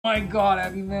My God,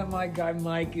 have you met my guy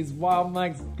Mike? It's Wild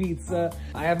Mike's Pizza.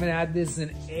 I haven't had this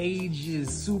in ages.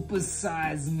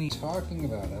 Supersize me. Talking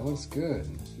about that looks good.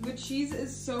 The cheese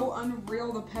is so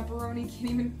unreal. The pepperoni can't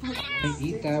even fucking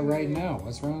Eat that right now.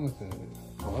 What's wrong with it?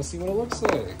 Well, let's see what it looks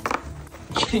like.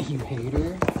 You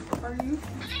hater. Are you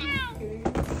kidding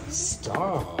me?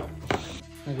 Stop.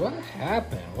 Like, what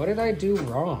happened? What did I do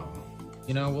wrong?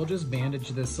 You know, we'll just bandage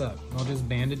this up. I'll just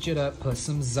bandage it up, put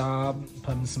some Zob,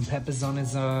 put some peppers on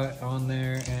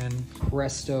there, and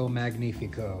presto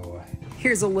magnifico.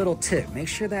 Here's a little tip. Make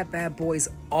sure that bad boy's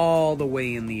all the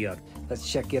way in the oven. Let's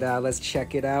check it out. Let's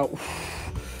check it out.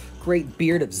 Great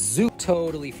beard of Zoop.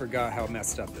 Totally forgot how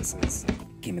messed up this is.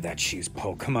 Give me that cheese,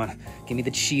 Poe. Come on. Give me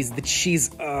the cheese. The cheese.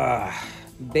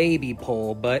 Baby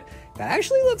pole, but that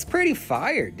actually looks pretty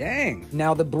fire, dang.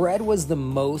 Now, the bread was the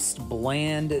most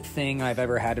bland thing I've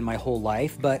ever had in my whole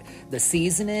life, but the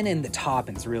seasoning and the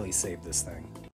toppings really saved this thing.